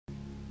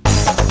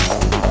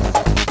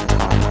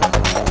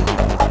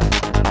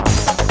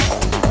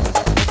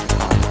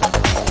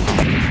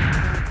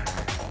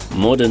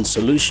modern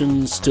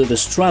solutions to the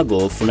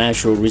struggle for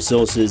natural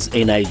resources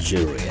in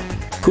Nigeria.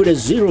 Could a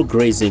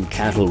zero-grazing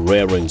cattle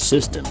rearing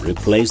system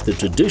replace the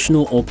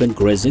traditional open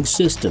grazing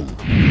system?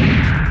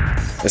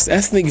 As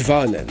ethnic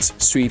violence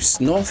sweeps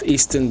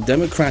northeastern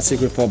Democratic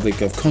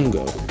Republic of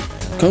Congo,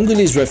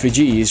 Congolese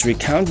refugees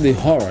recount the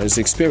horrors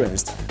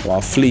experienced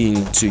while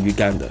fleeing to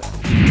Uganda.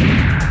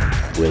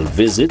 We'll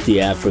visit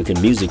the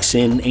African music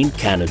scene in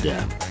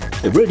Canada.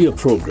 A radio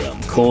program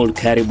called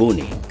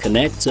Karibuni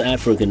connects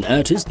African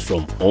artists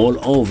from all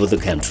over the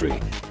country.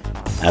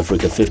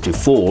 Africa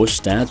 54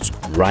 starts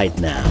right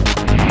now.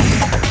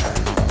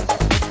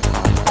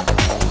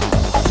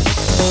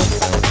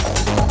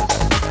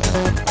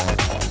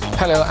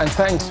 Hello and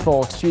thanks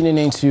for tuning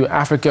in to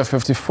Africa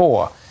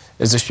 54.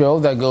 It's a show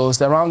that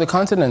goes around the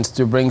continent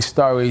to bring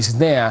stories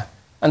near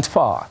and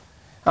far.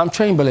 I'm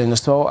Chamberlain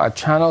Oso at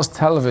Channels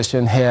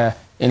Television here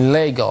in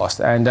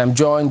Lagos, and I'm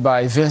joined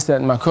by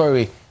Vincent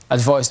Makori at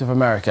Voice of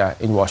America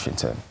in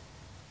Washington.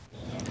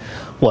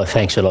 Well,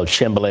 thanks a lot,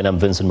 Chamberlain. I'm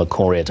Vincent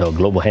Makori at our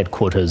global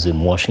headquarters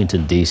in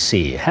Washington,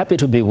 D.C. Happy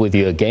to be with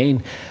you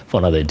again for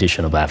another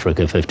edition of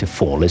Africa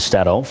 54. Let's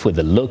start off with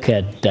a look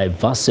at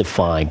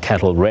diversifying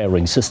cattle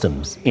rearing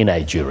systems in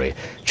Nigeria.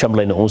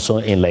 Chamberlain, also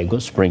in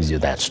Lagos, brings you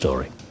that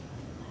story.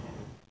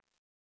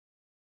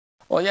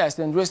 Well, yes,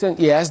 in recent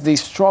years, the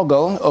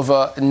struggle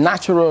over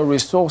natural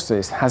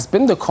resources has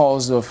been the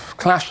cause of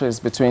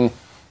clashes between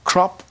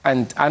crop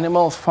and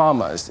animal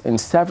farmers in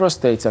several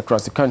states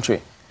across the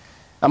country.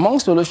 Among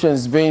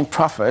solutions being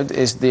proffered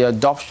is the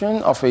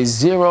adoption of a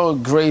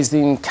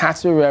zero-grazing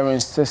cattle rearing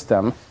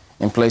system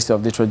in place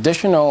of the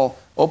traditional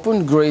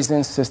open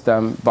grazing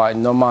system by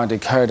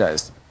nomadic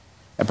herders.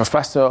 A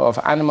professor of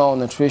animal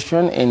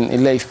nutrition in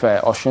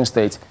Ile-Ife, Osun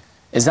State,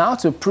 is out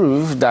to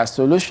prove that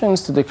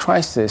solutions to the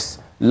crisis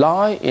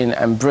lie in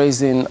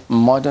embracing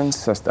modern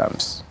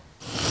systems.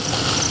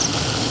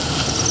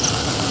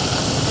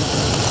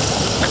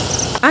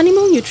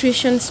 Animal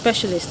nutrition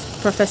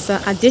specialist Professor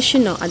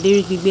Adesina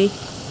Aderibigbe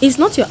is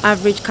not your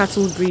average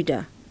cattle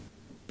breeder.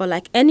 But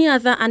like any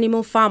other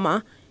animal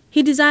farmer,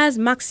 he desires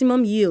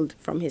maximum yield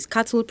from his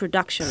cattle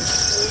production.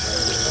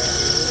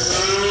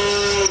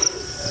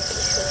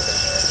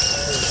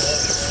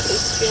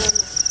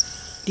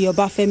 The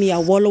Obafemi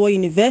Awolowo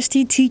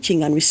University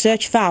Teaching and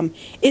Research Farm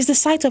is the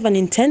site of an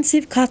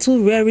intensive cattle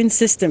rearing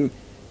system,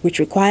 which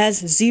requires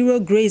zero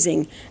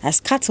grazing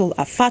as cattle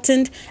are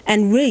fattened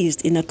and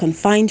raised in a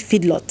confined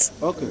feedlot.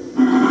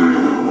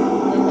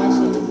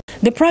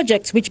 The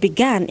project, which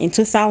began in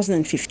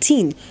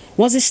 2015,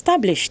 was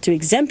established to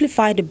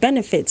exemplify the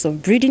benefits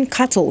of breeding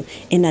cattle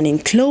in an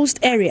enclosed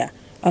area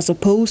as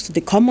opposed to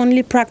the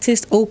commonly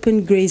practiced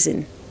open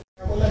grazing.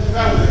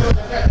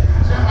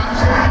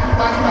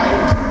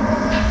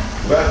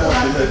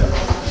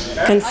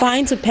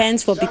 Confined to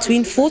pens for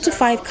between 4 to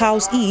 5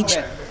 cows each,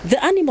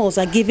 the animals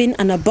are given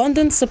an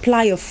abundant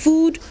supply of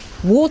food,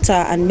 water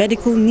and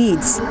medical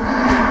needs.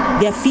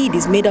 Their feed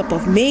is made up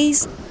of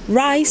maize,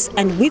 rice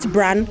and wheat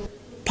bran,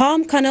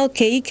 palm kernel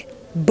cake,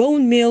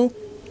 bone meal,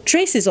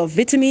 traces of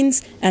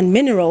vitamins and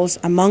minerals,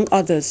 among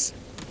others.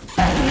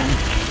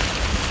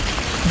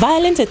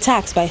 Violent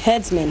attacks by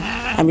herdsmen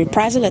and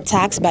reprisal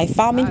attacks by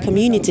farming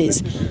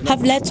communities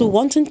have led to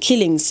wanton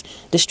killings,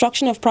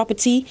 destruction of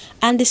property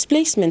and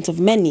displacement of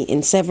many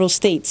in several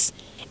states.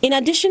 In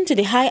addition to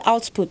the high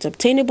output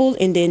obtainable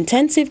in the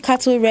intensive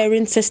cattle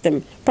rearing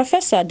system,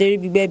 Professor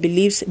Aderibigbe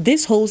believes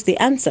this holds the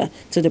answer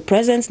to the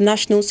present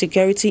national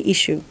security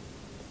issue.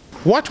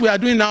 What we are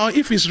doing now,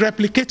 if it's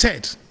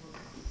replicated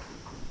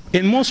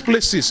in most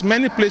places,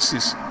 many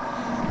places,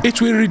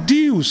 it will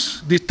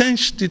reduce the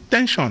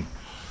tension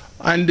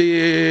and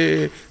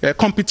the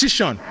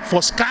competition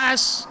for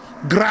scarce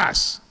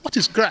grass. What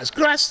is grass?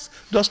 Grass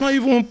does not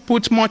even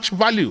put much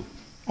value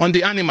on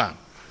the animal.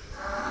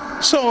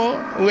 So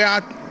we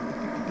are,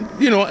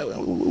 we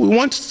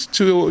want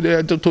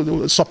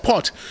to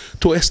support,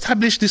 to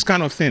establish this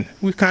kind of thing.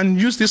 We can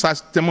use this as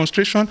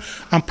demonstration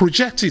and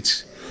project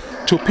it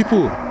to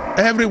people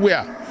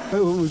everywhere.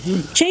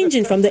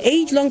 Changing from the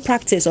age-long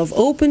practice of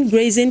open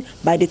grazing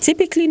by the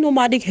typically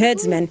nomadic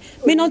herdsmen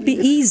may not be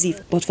easy,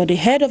 but for the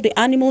head of the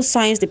Animal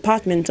Science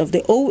Department of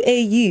the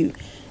OAU,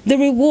 the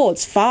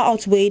rewards far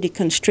outweigh the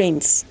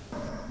constraints.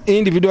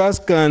 Individuals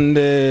can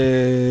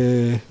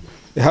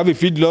have a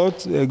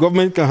feedlot,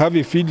 government can have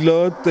a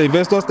feedlot,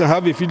 investors can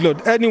have a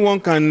feedlot. Anyone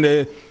can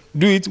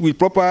do it with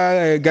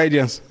proper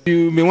guidance.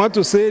 You may want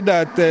to say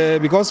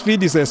that because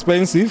feed is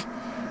expensive,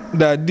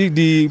 that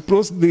the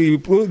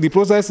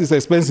process is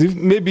expensive,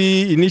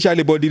 maybe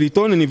initially, but the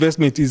return on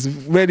investment is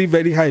very,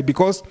 very high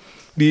because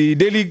the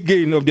daily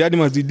gain of the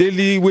animals, the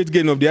daily weight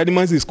gain of the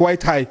animals is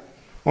quite high,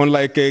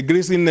 unlike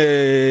grazing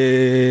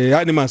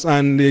animals,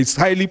 and it's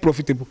highly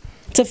profitable.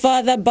 To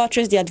further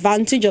buttress the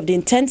advantage of the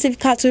intensive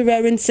cattle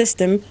rearing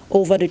system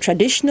over the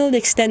traditional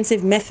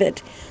extensive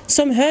method,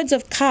 some herds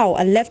of cow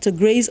are left to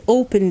graze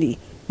openly,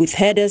 with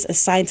herders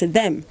assigned to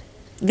them.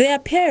 Their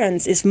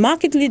appearance is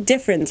markedly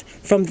different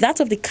from that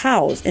of the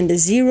cows in the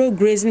zero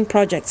grazing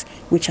project,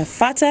 which are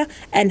fatter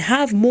and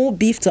have more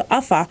beef to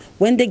offer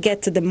when they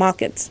get to the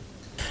market.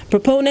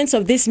 Proponents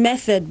of this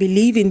method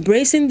believe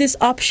embracing this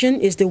option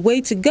is the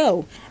way to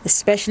go,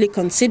 especially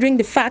considering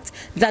the fact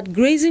that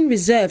grazing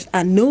reserves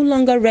are no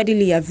longer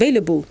readily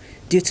available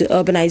due to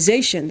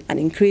urbanization and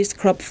increased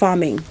crop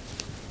farming.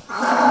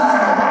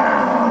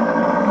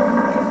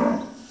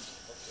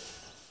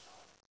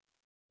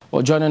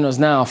 Well, joining us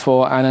now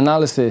for an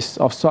analysis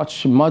of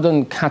such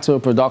modern cattle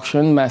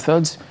production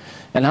methods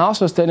and how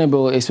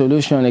sustainable a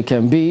solution it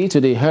can be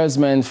to the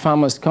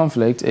herdsman-farmers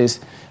conflict is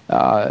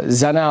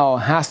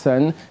Zanal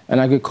Hassan, an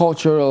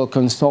agricultural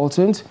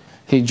consultant.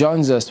 He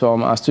joins us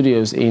from our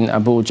studios in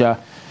Abuja.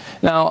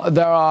 Now,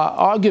 there are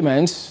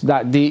arguments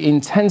that the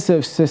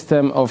intensive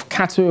system of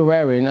cattle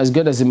rearing, as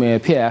good as it may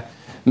appear,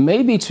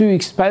 may be too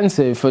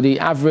expensive for the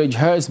average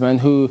herdsman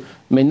who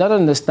may not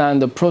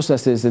understand the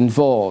processes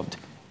involved.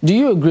 Do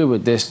you agree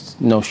with this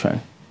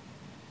notion?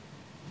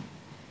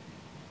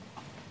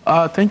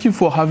 Thank you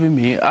for having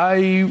me.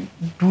 I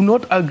do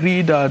not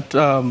agree that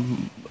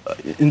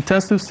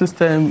intensive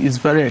system is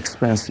very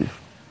expensive.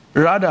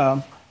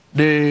 Rather,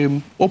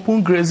 the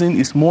open grazing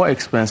is more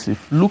expensive.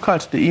 Look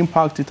at the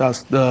impact it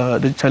has,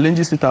 the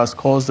challenges it has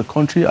caused the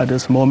country at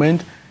this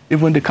moment.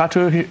 Even the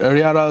cattle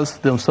rearers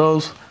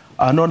themselves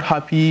are not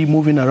happy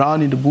moving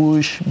around in the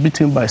bush,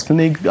 bitten by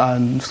snakes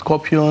and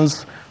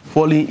scorpions,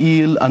 falling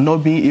ill and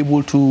not being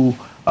able to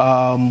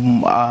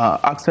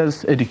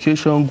access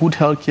education, good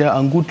healthcare,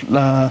 and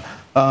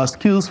good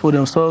skills for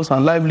themselves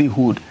and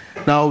livelihood.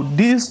 Now,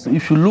 this,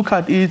 if you look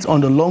at it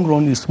on the long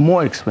run, is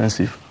more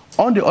expensive.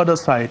 On the other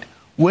side,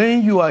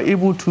 when you are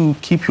able to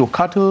keep your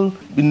cattle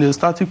in a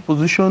static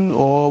position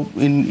or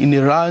in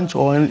a ranch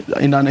or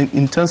in an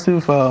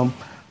intensive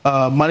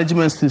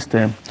management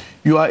system,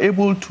 you are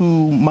able to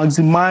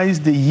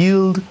maximize the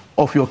yield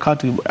of your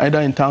cattle, either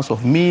in terms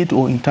of meat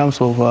or in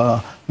terms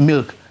of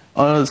milk.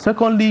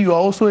 Secondly, you are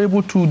also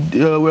able to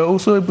we're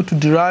also able to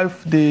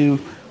derive the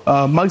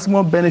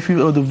maximum benefit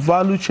of the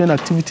value chain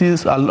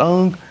activities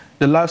along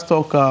the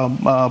livestock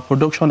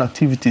production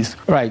activities.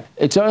 Right.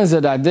 It turns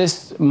out that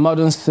this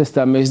modern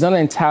system is not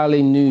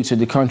entirely new to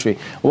the country.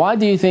 Why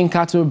do you think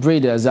cattle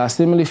breeders are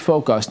seemingly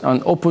focused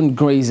on open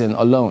grazing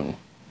alone?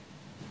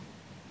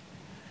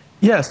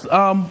 Yes,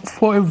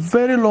 for a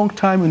very long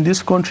time in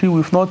this country,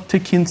 we've not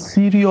taken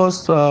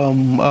serious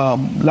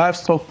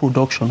livestock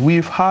production.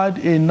 We've had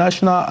a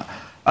National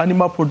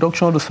Animal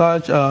Production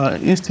Research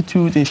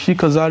Institute in Sheikh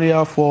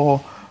Azaria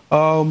for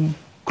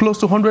close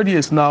to 100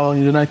 years now,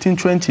 in the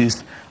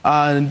 1920s.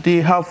 And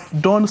they have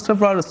done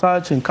several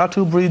research in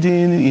cattle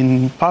breeding,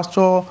 in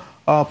pasture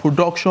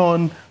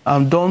production,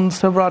 and done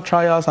several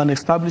trials and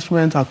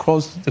establishments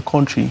across the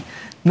country.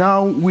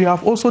 Now, we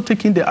have also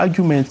taken the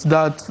argument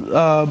that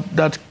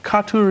that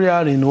cattle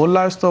rearing or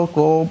livestock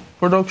or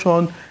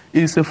production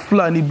is a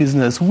Fulani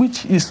business,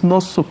 which is not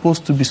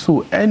supposed to be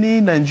so.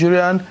 Any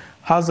Nigerian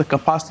has the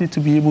capacity to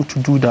be able to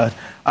do that.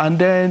 And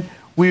then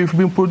we've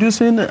been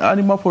producing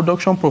animal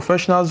production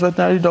professionals,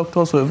 veterinary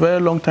doctors for a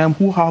very long time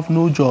who have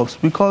no jobs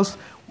because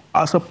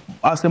as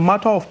a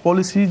matter of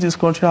policy, this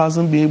country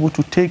hasn't been able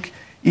to take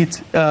it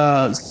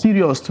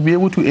serious to be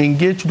able to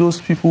engage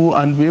those people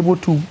and be able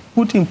to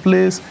put in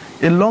place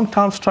a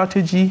long-term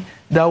strategy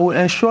that will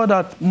ensure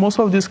that most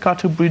of these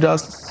cattle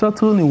breeders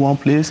settle in one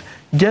place,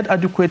 get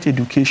adequate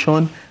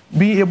education,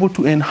 be able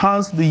to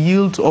enhance the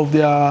yield of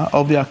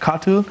their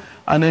cattle,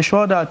 and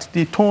ensure that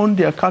they turn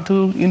their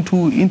cattle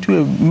into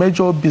a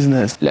major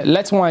business.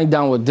 Let's wind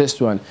down with this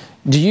one.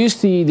 Do you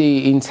see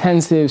the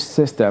intensive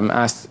system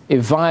as a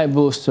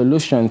viable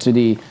solution to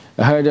the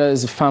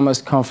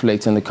herders-farmers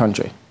conflict in the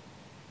country?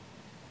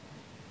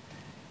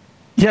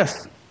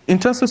 Yes,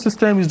 intensive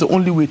system is the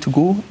only way to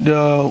go.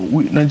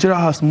 Nigeria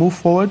has moved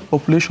forward,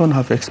 population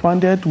have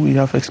expanded, we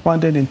have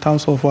expanded in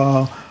terms of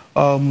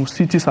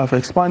cities have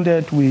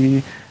expanded,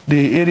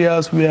 the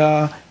areas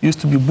where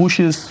used to be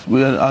bushes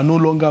are no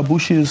longer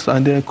bushes,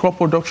 and the crop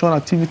production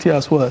activity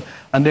as well.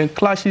 And then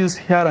clashes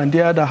here and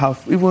there that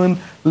have even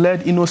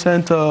led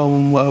innocent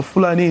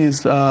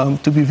Fulanis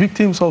to be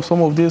victims of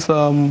some of these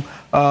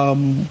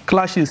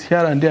clashes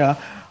here and there.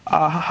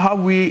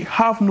 We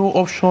have no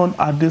option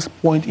at this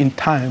point in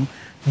time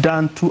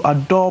than to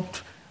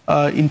adopt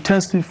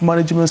intensive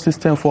management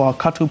system for our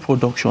cattle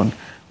production.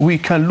 We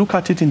can look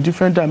at it in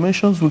different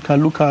dimensions. We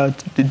can look at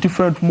the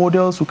different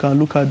models. We can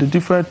look at the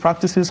different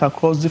practices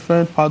across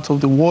different parts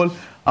of the world,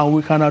 and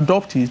we can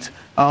adopt it.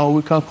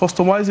 We can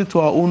customize it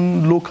to our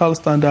own local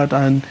standard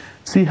and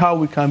see how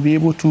we can be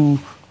able to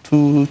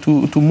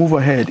move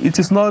ahead. It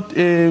is not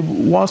a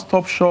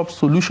one-stop shop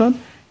solution.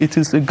 It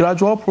is a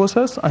gradual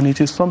process, and it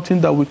is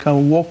something that we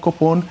can work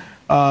upon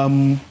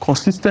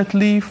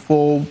consistently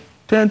for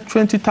 10,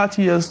 20,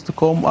 30 years to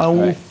come, and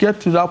we'll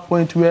get to that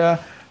point where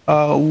we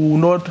will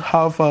not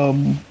have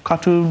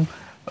cattle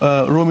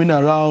roaming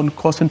around,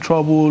 causing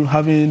trouble,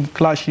 having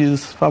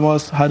clashes,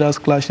 farmers-herders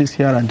clashes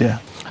here and there.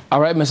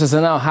 All right, Mr.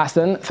 Zanal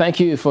Hassan, thank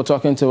you for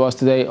talking to us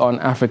today on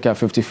Africa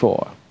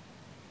 54.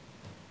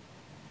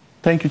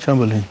 Thank you,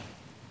 Chamberlain.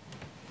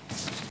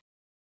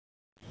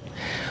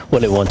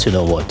 Well, I want to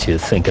know what you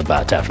think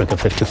about Africa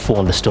 54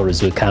 and the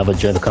stories we cover.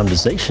 Join the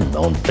conversation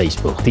on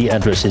Facebook. The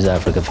address is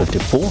Africa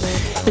 54,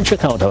 and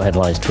check out our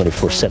headlines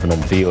 24/7 on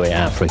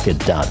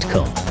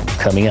voaafrica.com.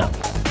 Coming up,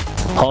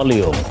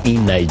 polio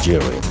in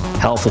Nigeria.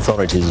 Health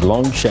authorities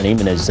launch an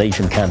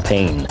immunization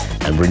campaign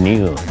and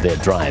renew their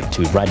drive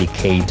to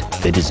eradicate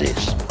the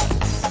disease.